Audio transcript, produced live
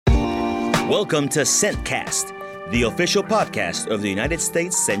Welcome to CENTCAST, the official podcast of the United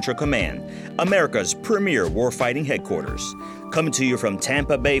States Central Command, America's premier warfighting headquarters. Coming to you from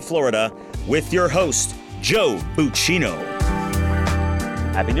Tampa Bay, Florida, with your host, Joe Buccino.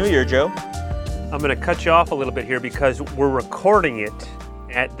 Happy New Year, Joe. I'm going to cut you off a little bit here because we're recording it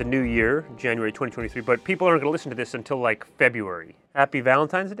at the new year, January 2023, but people aren't going to listen to this until like February. Happy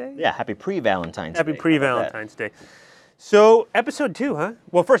Valentine's Day? Yeah, happy pre-Valentine's Day. Happy pre-Valentine's Day. So, episode 2, huh?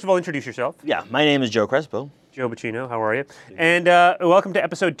 Well, first of all, introduce yourself. Yeah, my name is Joe Crespo. Joe Buccino, how are you? And welcome to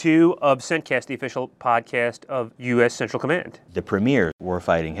episode 2 of CENTCAST, the official podcast of U.S. Central Command. The premier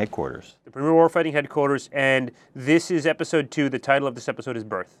warfighting headquarters. The premier warfighting headquarters, and this is episode 2. The title of this episode is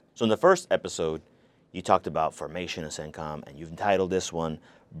Birth. So in the first episode, you talked about formation of CENTCOM, and you've entitled this one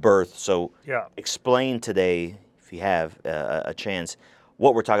Birth. So explain today, if you have a chance,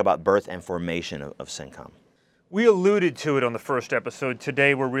 what we're talking about, birth and formation of CENTCOM. We alluded to it on the first episode.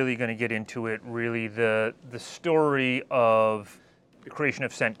 Today we're really going to get into it, really the story of the creation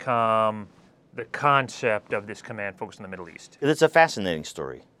of CENTCOM, the concept of this command focused on the Middle East. It's a fascinating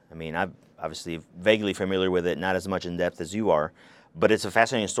story. I mean, I'm obviously vaguely familiar with it, not as much in depth as you are, but it's a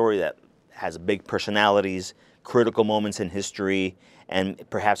fascinating story that has big personalities, critical moments in history, and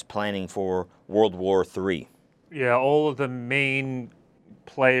perhaps planning for World War III. Yeah, all of the main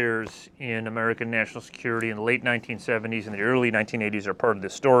players in American national security in the late 1970s and the early 1980s are part of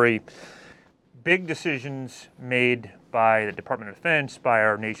this story. Big decisions made by the Department of Defense, by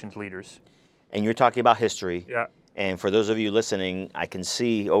our nation's leaders. And you're talking about history. Yeah. And for those of you listening, I can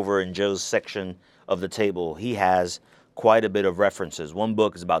see over in Joe's section of the table, he has quite a bit of references. One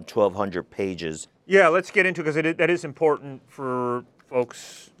book is about 1,200 pages. Yeah, let's get into it because that is important for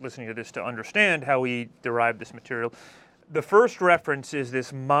folks listening to this to understand how we derive this material. The first reference is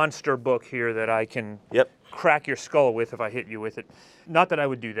this monster book here that I can crack your skull with if I hit you with it. Not that I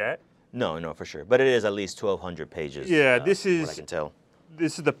would do that. No, for sure. But it is at least 1,200 pages. Yeah, this is what I can tell.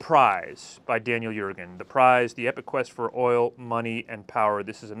 This is The Prize by Daniel Yergin. The Prize, The Epic Quest for Oil, Money, and Power.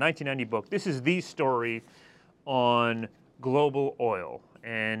 This is a 1990 book. This is the story on global oil.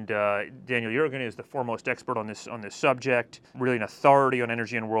 And Daniel Yergin is the foremost expert on this subject, really an authority on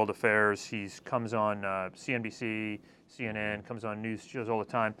energy and world affairs. He comes on CNBC, CNN, comes on news shows all the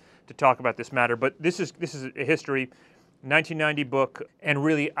time to talk about this matter. But this is a history, 1990 book, and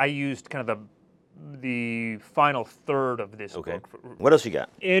really I used kind of the final third of this book. What else you got?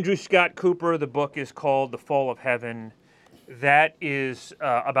 Andrew Scott Cooper. The book is called The Fall of Heaven. That is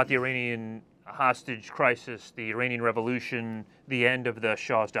about the Iranian hostage crisis, the Iranian Revolution, the end of the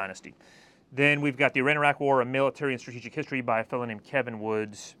Shah's dynasty. Then we've got the Iran-Iraq War, a military and strategic history by a fellow named Kevin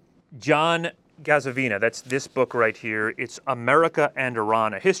Woods. John Gazavina, that's this book right here. It's America and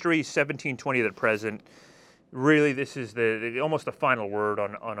Iran, a history 1720 to the present. Really, this is almost the final word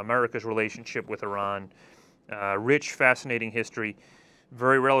on America's relationship with Iran. Rich, fascinating history.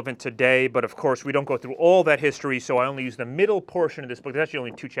 Very relevant today, but of course we don't go through all that history, so I only use the middle portion of this book. There's actually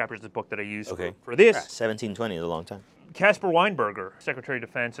only 2 chapters of the book that I use for this. 1720 is a long time. Caspar Weinberger, Secretary of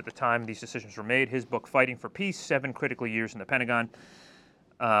Defense at the time these decisions were made, his book, Fighting for Peace, 7 Critical Years in the Pentagon.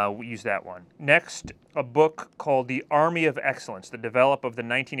 We use that one. Next, a book called The Army of Excellence, the develop of the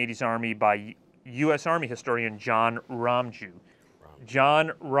 1980s Army by U.S. Army historian John Ramju.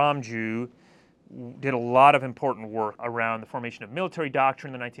 John Ramju did a lot of important work around the formation of military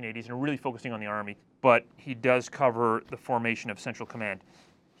doctrine in the 1980s and really focusing on the Army, but he does cover the formation of Central Command.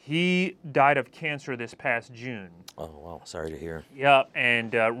 He died of cancer this past June. Oh, wow. Sorry to hear. Yeah,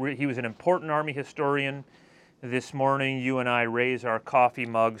 and he was an important Army historian. This morning, you and I raise our coffee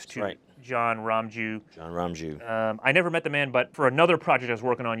mugs to John Ramju. John Ramju. I never met the man, but for another project I was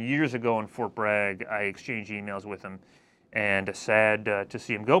working on years ago in Fort Bragg, I exchanged emails with him. And sad to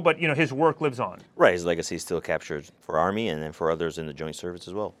see him go, but his work lives on. Right, his legacy is still captured for Army and then for others in the Joint Service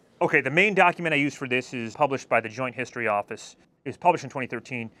as well. Okay, the main document I use for this is published by the Joint History Office. It's published in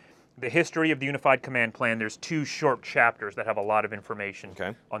 2013. The History of the Unified Command Plan. There's 2 short chapters that have a lot of information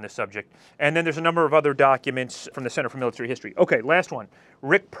on this subject. And then there's a number of other documents from the Center for Military History. Okay, last one.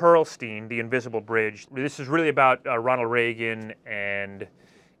 Rick Perlstein, The Invisible Bridge. This is really about Ronald Reagan, and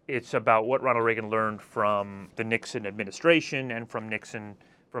it's about what Ronald Reagan learned from the Nixon administration and from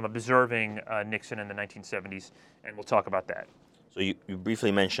observing Nixon in the 1970s, and we'll talk about that. So you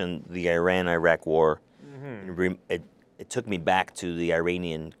briefly mentioned the Iran-Iraq War. Mm-hmm. It took me back to the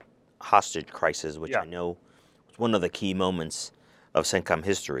Iranian hostage crisis, which I know was one of the key moments of CENTCOM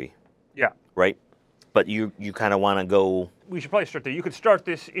history. Yeah. Right? But you kind of want to go... We should probably start there. You could start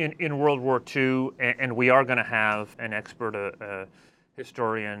this in World War II, and we are going to have an expert,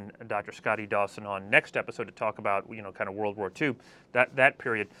 historian Dr. Scotty Dawson on next episode to talk about, kind of World War II, that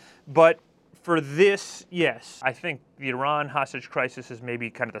period. But For this, yes. I think the Iran hostage crisis is maybe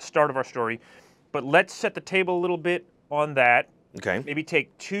kind of the start of our story. But let's set the table a little bit on that. Okay. Maybe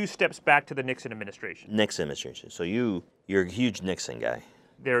take 2 steps back to the Nixon administration. Nixon administration. So you're a huge Nixon guy.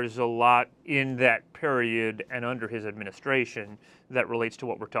 There's a lot in that period and under his administration that relates to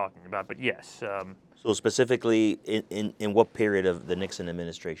what we're talking about. But yes. So specifically, in what period of the Nixon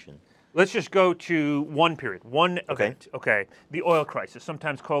administration? Let's just go to one period, one event. Okay. The oil crisis,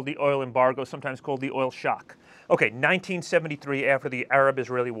 sometimes called the oil embargo, sometimes called the oil shock. Okay, 1973, after the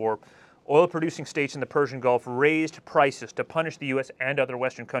Arab-Israeli War, oil-producing states in the Persian Gulf raised prices to punish the U.S. and other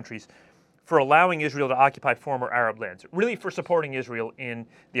Western countries for allowing Israel to occupy former Arab lands, really for supporting Israel in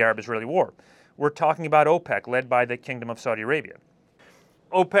the Arab-Israeli War. We're talking about OPEC, led by the Kingdom of Saudi Arabia.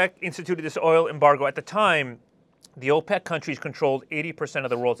 OPEC instituted this oil embargo. At the time, the OPEC countries controlled 80% of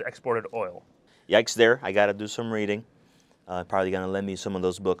the world's exported oil. Yikes there. I got to do some reading. Probably going to lend me some of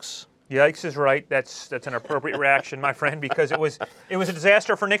those books. Yikes is right. That's an appropriate reaction, my friend, because it was a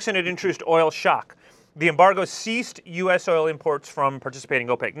disaster for Nixon. It introduced oil shock. The embargo ceased U.S. oil imports from participating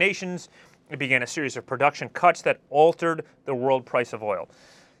OPEC nations. It began a series of production cuts that altered the world price of oil.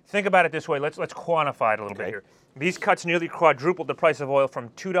 Think about it this way. Let's quantify it a little bit here. These cuts nearly quadrupled the price of oil from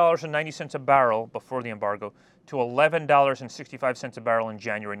 $2.90 a barrel before the embargo to $11.65 a barrel in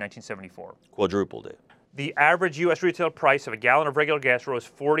January 1974. Quadrupled it. The average U.S. retail price of a gallon of regular gas rose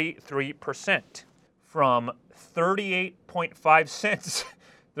 43% from 38.5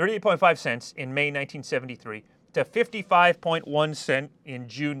 cents in May 1973 to 55.1 cents in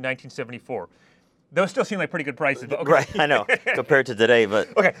June 1974. Those still seem like pretty good prices. But okay. Right, I know, compared to today. But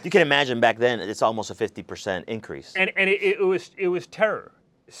you can imagine back then, it's almost a 50% increase. And it was terror.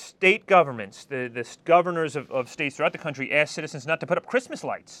 State governments, the governors of states throughout the country asked citizens not to put up Christmas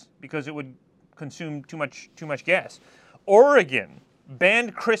lights because it would consume too much gas. Oregon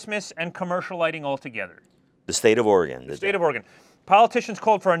banned Christmas and commercial lighting altogether. The state of Oregon. The state of Oregon. Politicians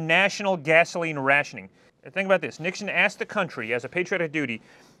called for a national gasoline rationing. Think about this. Nixon asked the country, as a patriotic duty,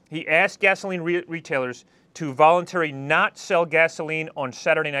 he asked gasoline retailers to voluntarily not sell gasoline on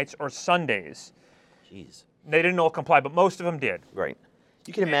Saturday nights or Sundays. Jeez. They didn't all comply, but most of them did. Right.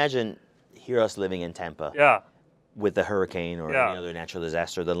 You can imagine us living in Tampa. Yeah. With the hurricane or any other natural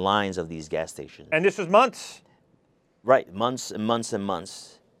disaster, the lines of these gas stations. And this was months. Right, months and months and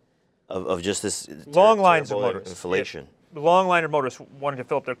months of just this long lines of motorists. Inflation. The long line of motorists wanted to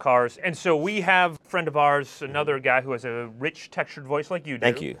fill up their cars. And so we have a friend of ours, another guy who has a rich, textured voice like you do.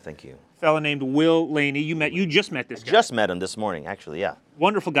 Thank you. A fellow named Will Laney. You just met this guy. Just met him this morning, actually, yeah.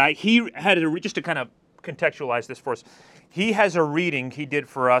 Wonderful guy. He had just to kind of contextualize this for us. He has a reading he did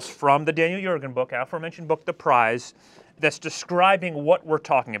for us from the Daniel Yergin book, aforementioned book, The Prize, that's describing what we're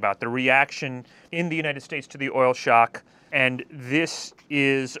talking about, the reaction in the United States to the oil shock. And this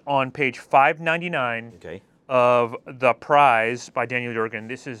is on page 599 of The Prize by Daniel Yergin.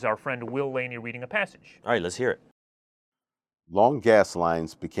 This is our friend Will Laney reading a passage. All right, let's hear it. Long gas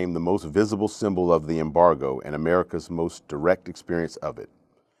lines became the most visible symbol of the embargo and America's most direct experience of it.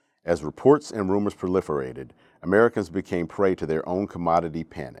 As reports and rumors proliferated, Americans became prey to their own commodity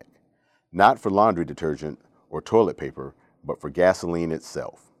panic, not for laundry detergent or toilet paper, but for gasoline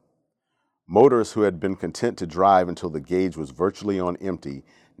itself. Motorists who had been content to drive until the gauge was virtually on empty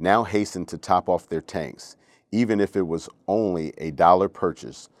now hastened to top off their tanks, even if it was only a $1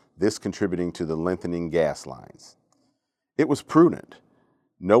 purchase, this contributing to the lengthening gas lines. It was prudent.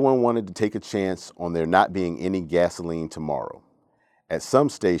 No one wanted to take a chance on there not being any gasoline tomorrow. At some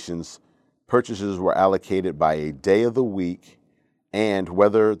stations, purchases were allocated by a day of the week and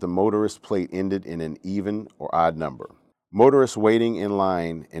whether the motorist plate ended in an even or odd number. Motorists waiting in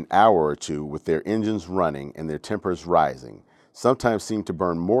line an hour or two with their engines running and their tempers rising sometimes seemed to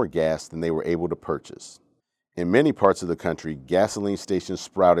burn more gas than they were able to purchase. In many parts of the country, gasoline stations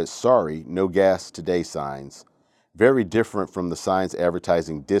sprouted "Sorry, no gas today" signs, very different from the signs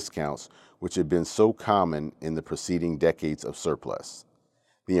advertising discounts which had been so common in the preceding decades of surplus.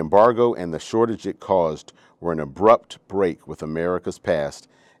 The embargo and the shortage it caused were an abrupt break with America's past,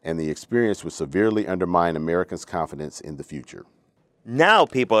 and the experience would severely undermine Americans' confidence in the future. Now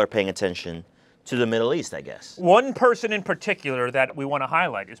people are paying attention to the Middle East, I guess. One person in particular that we want to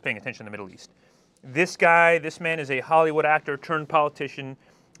highlight is paying attention to the Middle East. This man is a Hollywood actor turned politician,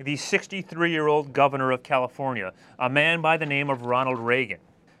 the 63-year-old governor of California, a man by the name of Ronald Reagan.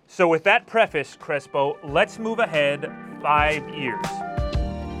 So with that preface, Crespo, let's move ahead 5 years.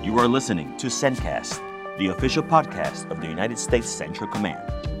 You are listening to CENTCAST, the official podcast of the United States Central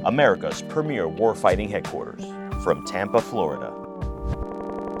Command, America's premier warfighting headquarters, from Tampa, Florida.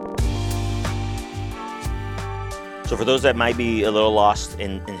 So for those that might be a little lost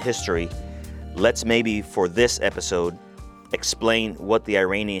in history, let's maybe for this episode explain what the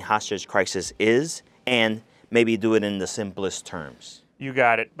Iranian hostage crisis is and maybe do it in the simplest terms. You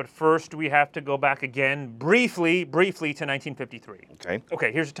got it. But first, we have to go back again briefly to 1953.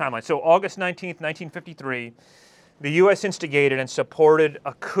 Okay, here's the timeline. So August 19th, 1953, the U.S. instigated and supported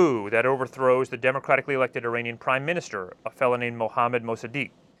a coup that overthrows the democratically elected Iranian prime minister, a fellow named Mohammad Mossadegh.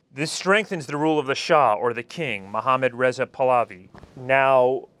 This strengthens the rule of the Shah, or the king, Mohammad Reza Pahlavi,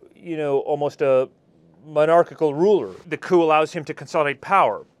 now, almost a monarchical ruler. The coup allows him to consolidate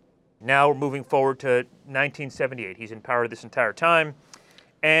power. Now we're moving forward to 1978. He's in power this entire time.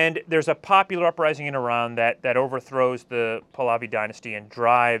 And there's a popular uprising in Iran that overthrows the Pahlavi dynasty and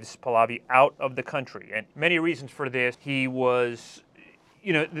drives Pahlavi out of the country. And many reasons for this. He was,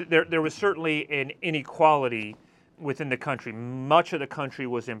 there was certainly an inequality within the country. Much of the country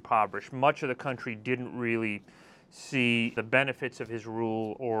was impoverished. Much of the country didn't really see the benefits of his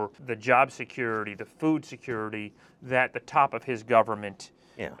rule or the job security, the food security that the top of his government.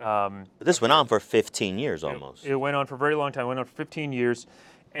 But this went on for 15 years almost. It went on for a very long time. It went on for 15 years.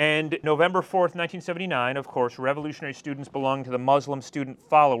 And November 4th, 1979, of course, revolutionary students belonging to the Muslim student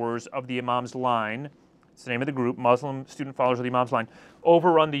followers of the Imam's Line, it's the name of the group, Muslim student followers of the Imam's Line,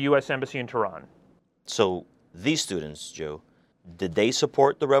 overrun the U.S. Embassy in Tehran. So these students, Joe, did they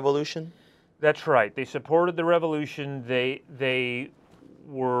support the revolution? That's right. They supported the revolution. They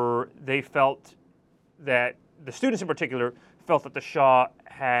felt that, the students in particular, felt that the Shah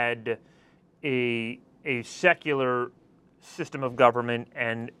had a secular system of government,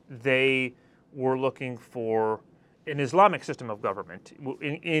 and they were looking for an Islamic system of government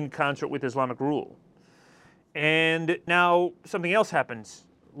in concert with Islamic rule. And now something else happens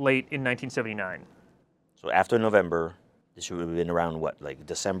late in 1979. So after November, this would have been around what, like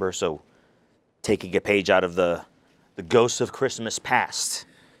December? So taking a page out of the Ghosts of Christmas Past,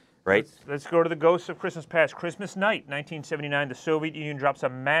 right? Let's go to the Ghosts of Christmas Past. Christmas night, 1979, the Soviet Union drops a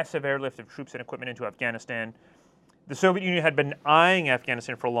massive airlift of troops and equipment into Afghanistan. The Soviet Union had been eyeing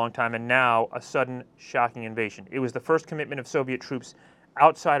Afghanistan for a long time, and now a sudden, shocking invasion. It was the first commitment of Soviet troops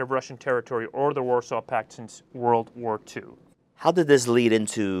outside of Russian territory or the Warsaw Pact since World War II. How did this lead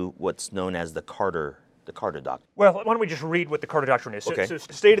into what's known as the Carter Doctrine? Well, why don't we just read what the Carter Doctrine is? Okay. So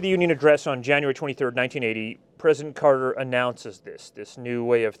State of the Union address on January 23rd, 1980, President Carter announces this new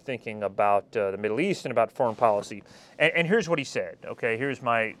way of thinking about the Middle East and about foreign policy. And here's what he said, okay? Here's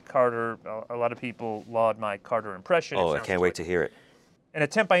my Carter, a lot of people laud my Carter impression. Oh, I can't wait to hear it. An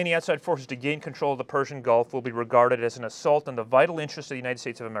attempt by any outside forces to gain control of the Persian Gulf will be regarded as an assault on the vital interests of the United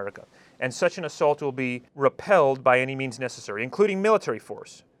States of America, and such an assault will be repelled by any means necessary, including military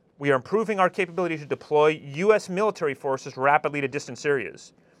force. We are improving our capability to deploy U.S. military forces rapidly to distant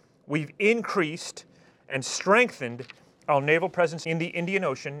areas. We've increased and strengthened our naval presence in the Indian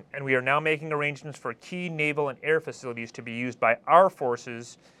Ocean, and we are now making arrangements for key naval and air facilities to be used by our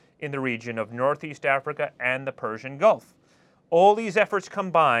forces in the region of Northeast Africa and the Persian Gulf. All these efforts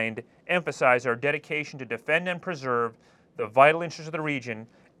combined emphasize our dedication to defend and preserve the vital interests of the region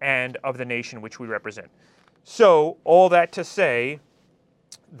and of the nation which we represent. So, all that to say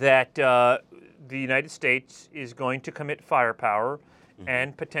that the United States is going to commit firepower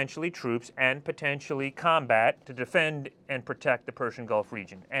and potentially troops and potentially combat to defend and protect the Persian Gulf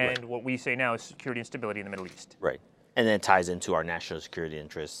region. And what we say now is security and stability in the Middle East. Right. And then it ties into our national security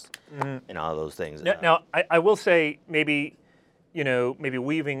interests and all those things. Now, I will say maybe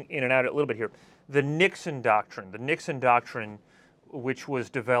weaving in and out a little bit here, the Nixon Doctrine, which was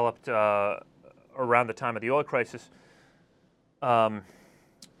developed around the time of the oil crisis,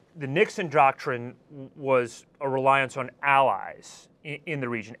 the Nixon Doctrine was a reliance on allies in the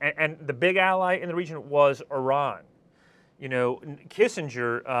region, and the big ally in the region was Iran.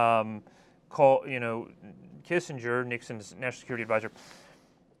 Kissinger Kissinger, Nixon's national security advisor,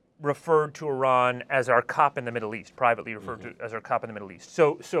 referred to Iran as our cop in the Middle East, privately referred to as our cop in the Middle East.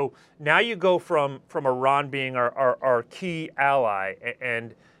 So now you go from Iran being our key ally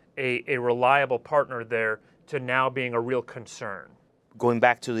and a reliable partner there to now being a real concern. Going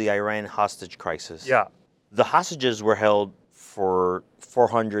back to the Iran hostage crisis. Yeah. The hostages were held for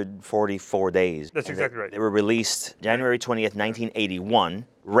 444 days. That's exactly right. They were released January 20th, 1981.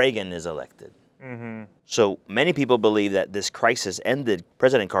 Reagan is elected. Mm-hmm. So many people believe that this crisis ended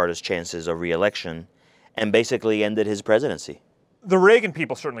President Carter's chances of re-election and basically ended his presidency. The Reagan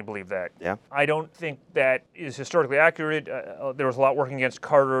people certainly believe that. Yeah. I don't think that is historically accurate. There was a lot working against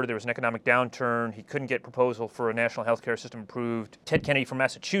Carter. There was an economic downturn. He couldn't get proposal for a national health care system approved. Ted Kennedy from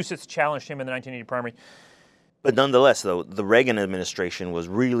Massachusetts challenged him in the 1980 primary. But nonetheless, though, the Reagan administration was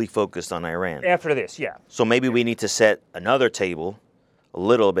really focused on Iran. After this, yeah. So maybe we need to set another table a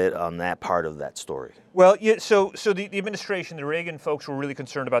little bit on that part of that story. Well, yeah, so the administration, the Reagan folks were really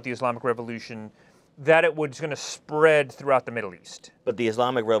concerned about the Islamic Revolution, that it was going to spread throughout the Middle East. But the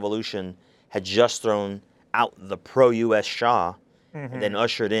Islamic Revolution had just thrown out the pro-U.S. Shah and then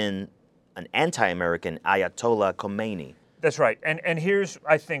ushered in an anti-American Ayatollah Khomeini. That's right. And here's,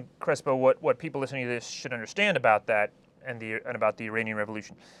 I think, Crespo, what people listening to this should understand about that and about the Iranian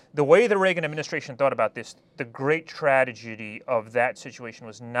Revolution. The way the Reagan administration thought about this, the great tragedy of that situation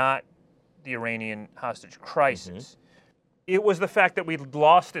was not the Iranian hostage crisis. It was the fact that we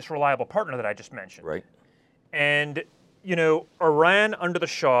lost this reliable partner that I just mentioned. Right. And, Iran under the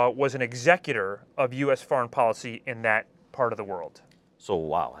Shah was an executor of U.S. foreign policy in that part of the world. So,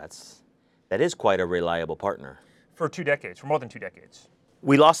 wow, that is quite a reliable partner. For 2 decades, for more than 2 decades.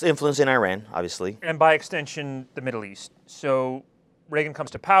 We lost influence in Iran, obviously. And by extension, the Middle East. So Reagan comes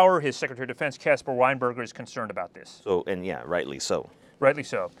to power. His Secretary of Defense, Caspar Weinberger, is concerned about this. So, and yeah, rightly so. Rightly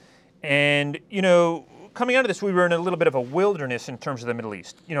so. And, coming out of this, we were in a little bit of a wilderness in terms of the Middle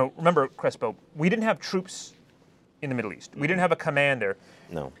East. Remember, Crespo, we didn't have troops in the Middle East. We didn't have a command there.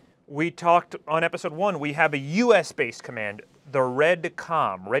 No. We talked on episode 1, we have a U.S.-based command, the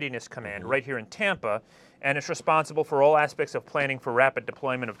REDCOM, Readiness Command, right here in Tampa, and it's responsible for all aspects of planning for rapid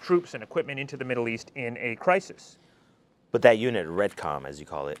deployment of troops and equipment into the Middle East in a crisis. But that unit, REDCOM, as you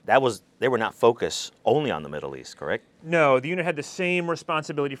call it, they were not focused only on the Middle East, correct? No, the unit had the same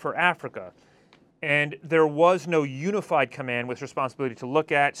responsibility for Africa. And there was no unified command with responsibility to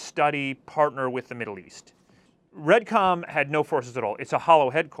look at, study, partner with the Middle East. REDCOM had no forces at all. It's a hollow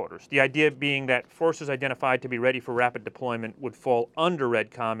headquarters. The idea being that forces identified to be ready for rapid deployment would fall under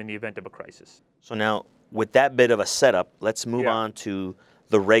REDCOM in the event of a crisis. So now, with that bit of a setup, let's move on to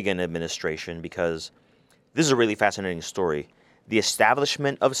the Reagan administration, because this is a really fascinating story. The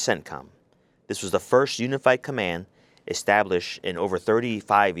establishment of CENTCOM. This was the first unified command established in over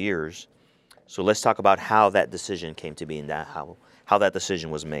 35 years. So let's talk about how that decision came to be and how that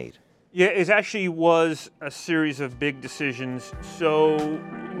decision was made. Yeah, it actually was a series of big decisions, so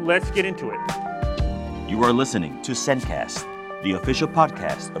let's get into it. You are listening to CENTCAST, the official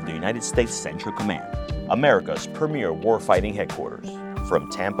podcast of the United States Central Command, America's premier warfighting headquarters, from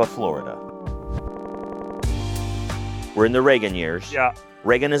Tampa, Florida. We're in the Reagan years. Yeah.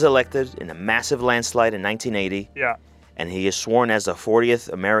 Reagan is elected in a massive landslide in 1980. Yeah. And he is sworn as the 40th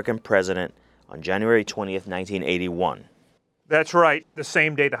American president on January 20th, 1981. That's right. The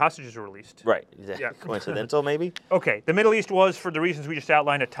same day the hostages were released. Right. Yeah. Coincidental, maybe? Okay. The Middle East was, for the reasons we just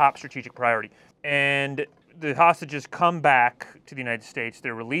outlined, a top strategic priority. And the hostages come back to the United States.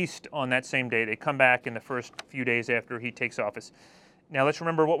 They're released on that same day. They come back in the first few days after he takes office. Now, let's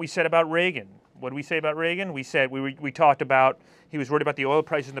remember what we said about Reagan. What did we say about Reagan? We said we talked about he was worried about the oil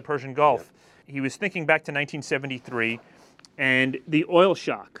prices in the Persian Gulf. He was thinking back to 1973 and the oil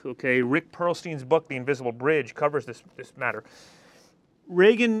shock. Okay, Rick Perlstein's book, The Invisible Bridge, covers this matter.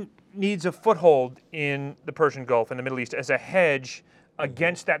 Reagan needs a foothold in the Persian Gulf and the Middle East as a hedge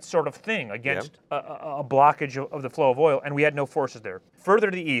against that sort of thing, against a blockage of the flow of oil, and we had no forces there. Further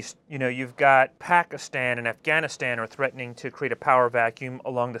to the east, you've got Pakistan and Afghanistan are threatening to create a power vacuum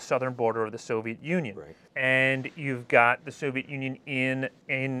along the southern border of the Soviet Union. Right. And you've got the Soviet Union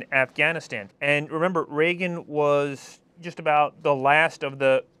in Afghanistan. And remember, Reagan was just about the last of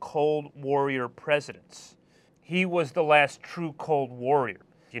the Cold Warrior presidents. He was the last true Cold Warrior.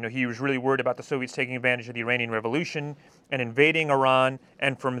 He was really worried about the Soviets taking advantage of the Iranian Revolution and invading Iran,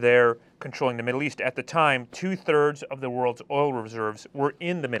 and from there controlling the Middle East. At the time, 2/3 of the world's oil reserves were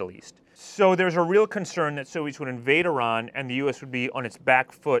in the Middle East. So there's a real concern that Soviets would invade Iran and the U.S. would be on its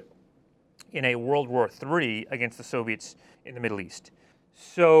back foot in a World War III against the Soviets in the Middle East.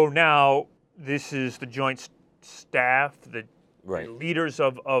 So now this is the Joint Staff, the leaders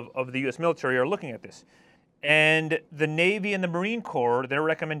of the U.S. military are looking at this. And the Navy and the Marine Corps, their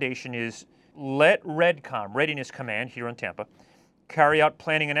recommendation is let REDCOM, Readiness Command, here in Tampa, carry out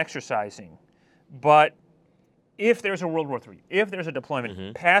planning and exercising. But if there's a World War III, if there's a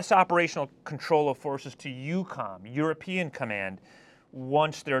deployment, pass operational control of forces to EUCOM, European Command,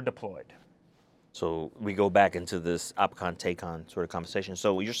 once they're deployed. So we go back into this OPCON, TACON sort of conversation.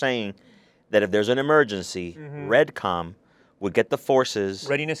 So you're saying that if there's an emergency, REDCOM would get the forces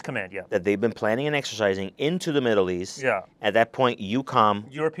Readiness Command, that they've been planning and exercising into the Middle East. Yeah. At that point,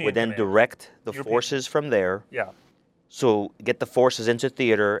 EUCOM European would then Command. direct the forces from there. Yeah. So get the forces into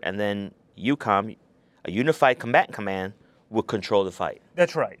theater, and then EUCOM, a unified combatant command, would control the fight.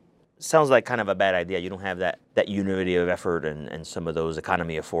 That's right. Sounds like kind of a bad idea. You don't have that unity of effort and some of those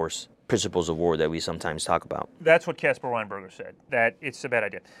economy of force principles of war that we sometimes talk about. That's what Caspar Weinberger said, that it's a bad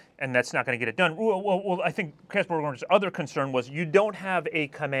idea. And that's not going to get it done. Well, I think Caspar Weinberger's other concern was you don't have a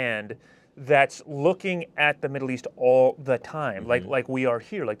command that's looking at the Middle East all the time, like we are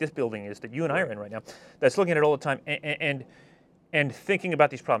here, like this building is that you and I are in right now, that's looking at it all the time and thinking about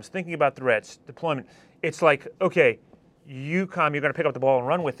these problems, thinking about threats, deployment. It's like, okay, you're going to pick up the ball and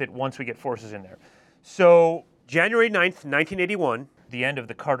run with it once we get forces in there. So January 9th, 1981, the end of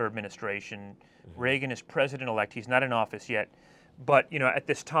the Carter administration, Reagan is president-elect. He's not in office yet. But, at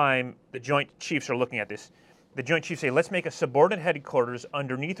this time, the Joint Chiefs are looking at this. The Joint Chiefs say, let's make a subordinate headquarters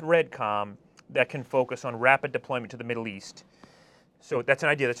underneath REDCOM that can focus on rapid deployment to the Middle East. So that's an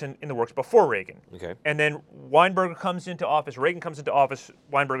idea that's in the works before Reagan. Okay. And then Weinberger comes into office, Reagan comes into office,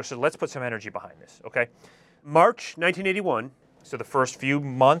 Weinberger says, let's put some energy behind this, okay? March 1981, so the first few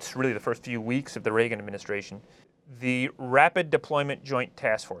months, really the first few weeks of the Reagan administration, the Rapid Deployment Joint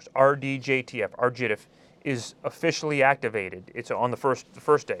Task Force, RDJTF, is officially activated. It's on the first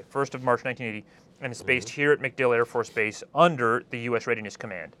day, 1st of March 1980, and it's based here at MacDill Air Force Base under the U.S. Readiness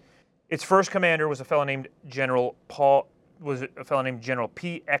Command. Its first commander was a fellow named General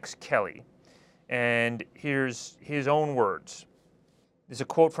P.X. Kelly, and here's his own words. There's a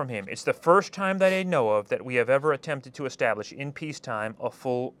quote from him. It's the first time that I know of that we have ever attempted to establish in peacetime a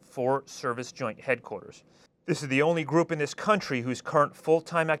full four-service joint headquarters. This is the only group in this country whose current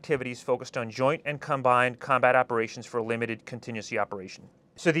full-time activities focused on joint and combined combat operations for limited contingency operation.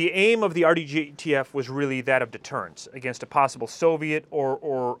 So the aim of the RDJTF was really that of deterrence against a possible Soviet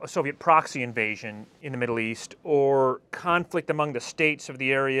or a Soviet proxy invasion in the Middle East, or conflict among the states of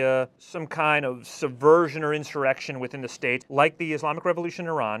the area, some kind of subversion or insurrection within the states, like the Islamic Revolution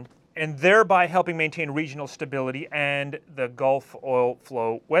in Iran, and thereby helping maintain regional stability and the Gulf oil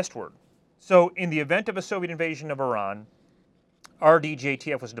flow westward. So in the event of a Soviet invasion of Iran,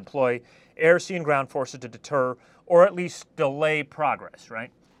 RDJTF was to deploy air, sea, and ground forces to deter or at least delay progress,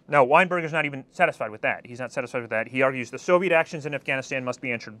 right? Now, Weinberger's not even satisfied with that. He's not satisfied with that. He argues the Soviet actions in Afghanistan must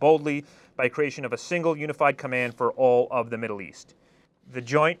be answered boldly by creation of a single unified command for all of the Middle East. The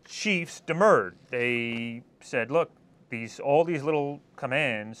Joint Chiefs demurred. They said, look, all these little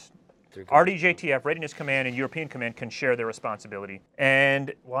commands, RDJTF, Readiness Command, and European Command can share their responsibility.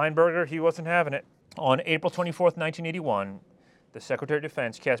 And Weinberger, he wasn't having it. On April 24th, 1981, the Secretary of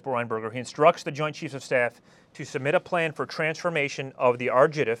Defense, Caspar Weinberger, he instructs the Joint Chiefs of Staff to submit a plan for transformation of the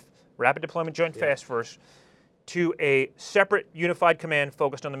RJTF, Rapid Deployment Joint Task Force, to a separate unified command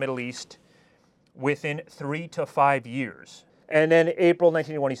focused on the Middle East within 3 to 5 years. And then April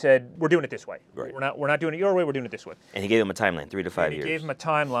 1981, he said, we're doing it this way. Right. We're not doing it your way, we're doing it this way. And he gave him a timeline, 3 to 5 years. He gave him a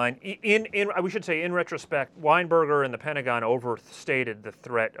timeline. We should say, in retrospect, Weinberger and the Pentagon overstated the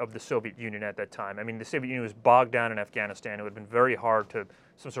threat of the Soviet Union at that time. I mean, the Soviet Union was bogged down in Afghanistan. It would have been very hard to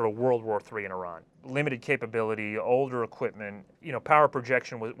some sort of World War III in Iran. Limited capability, older equipment, power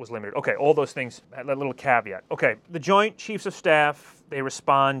projection was limited. Okay, all those things had that little caveat. Okay, the Joint Chiefs of Staff, they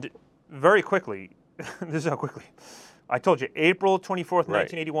respond very quickly. This is how quickly. I told you, April 24th,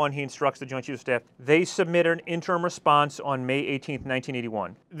 1981, he instructs the Joint Chiefs of Staff. They submit an interim response on May 18th,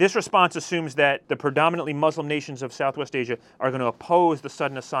 1981. This response assumes that the predominantly Muslim nations of Southwest Asia are going to oppose the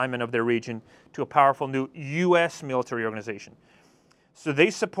sudden assignment of their region to a powerful new U.S. military organization. So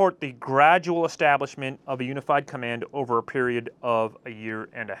they support the gradual establishment of a unified command over a period of a year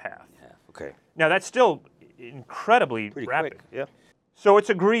and a half. Okay. Now, that's still incredibly Pretty rapid. quick, yeah. So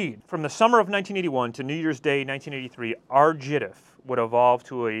it's agreed. From the summer of 1981 to New Year's Day 1983, RJTF would evolve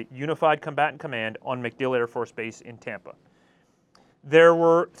to a unified combatant command on MacDill Air Force Base in Tampa. There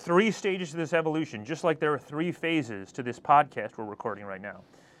were 3 stages to this evolution, just like there are 3 phases to this podcast we're recording right now.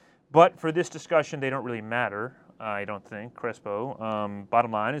 But for this discussion, they don't really matter, I don't think, Crespo.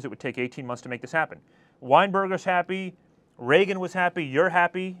 Bottom line is it would take 18 months to make this happen. Weinberger's happy. Reagan was happy. You're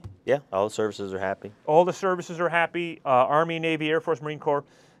happy. Yeah, all the services are happy. All the services are happy. Army, Navy, Air Force, Marine Corps.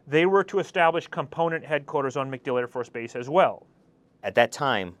 They were to establish component headquarters on MacDill Air Force Base as well. At that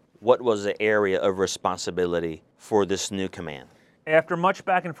time, what was the area of responsibility for this new command? After much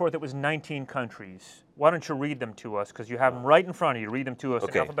back and forth, it was 19 countries. Why don't you read them to us? Because you have them right in front of you. Read them to us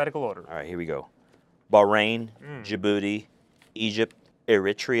in alphabetical order. All right, here we go. Bahrain, Djibouti, Egypt,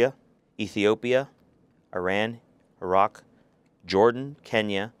 Eritrea, Ethiopia, Iran, Iraq, Jordan,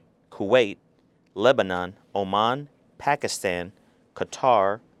 Kenya, Kuwait, Lebanon, Oman, Pakistan,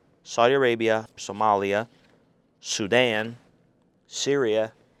 Qatar, Saudi Arabia, Somalia, Sudan,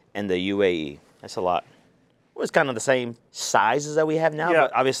 Syria, and the UAE. That's a lot. Well, it's kind of the same sizes that we have now,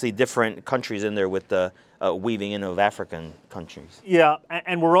 but obviously different countries in there with the weaving in of African countries. Yeah,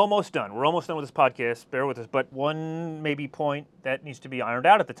 and we're almost done. We're almost done with this podcast. Bear with us. But one maybe point that needs to be ironed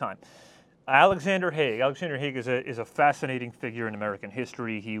out at the time. Alexander Haig. Alexander Haig is a fascinating figure in American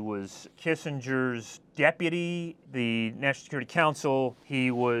history. He was Kissinger's deputy, the National Security Council. He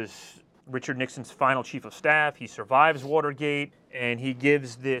was Richard Nixon's final chief of staff. He survives Watergate, and he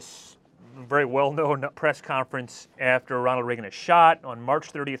gives this very well-known press conference after Ronald Reagan is shot on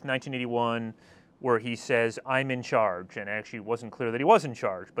March 30th, 1981, where he says, "I'm in charge." And actually it wasn't clear that he was in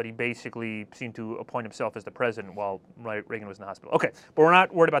charge, but he basically seemed to appoint himself as the president while Reagan was in the hospital. Okay, but we're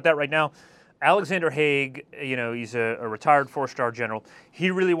not worried about that right now. Alexander Haig, he's a retired four-star general. He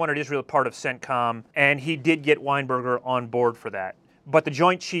really wanted Israel part of CENTCOM, and he did get Weinberger on board for that. But the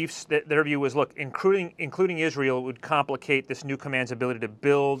Joint Chiefs, their view was, look, including Israel would complicate this new command's ability to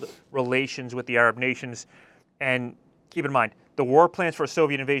build relations with the Arab nations. And keep in mind, the war plans for a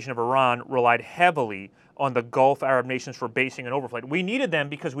Soviet invasion of Iran relied heavily on the Gulf Arab nations for basing and overflight. We needed them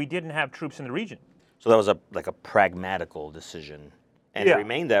because we didn't have troops in the region. So that was a pragmatical decision, and Yeah. it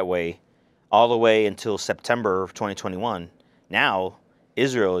remained that way all the way until September of 2021. Now,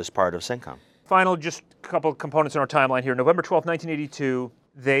 Israel is part of CENTCOM. Final, just a couple of components in our timeline here. November 12, 1982,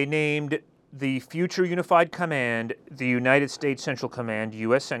 they named the future unified command the United States Central Command,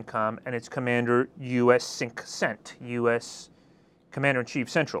 U.S. CENTCOM, and its commander, U.S. CINC-CENT, U.S. Commander-in-Chief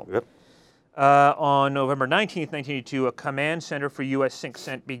Central. Yep. On November 19th, 1982, a command center for U.S.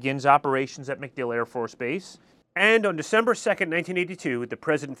 CINC-CENT begins operations at MacDill Air Force Base. And on December 2nd, 1982, the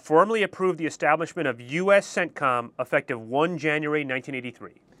President formally approved the establishment of U.S. CENTCOM effective 1 January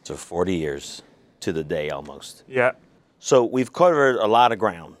 1983. So 40 years to the day almost. Yeah. So we've covered a lot of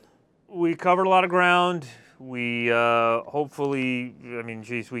ground. We covered a lot of ground. We hopefully,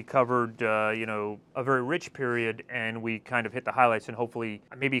 we covered, a very rich period, and we kind of hit the highlights and hopefully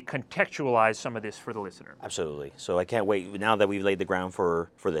maybe contextualize some of this for the listener. Absolutely. So I can't wait. Now that we've laid the ground for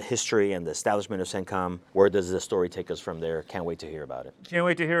the history and the establishment of CENTCOM, where does the story take us from there? Can't wait to hear about it. Can't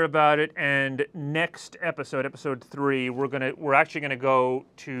wait to hear about it. And next episode, episode 3, we're actually going to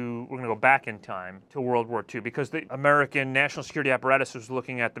go back in time to World War II, because the American national security apparatus was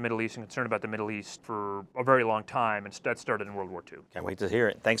looking at the Middle East and concerned about the Middle East for a very long time, and that started in World War II. Can't wait to hear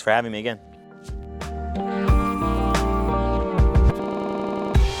it. Thanks for having me again.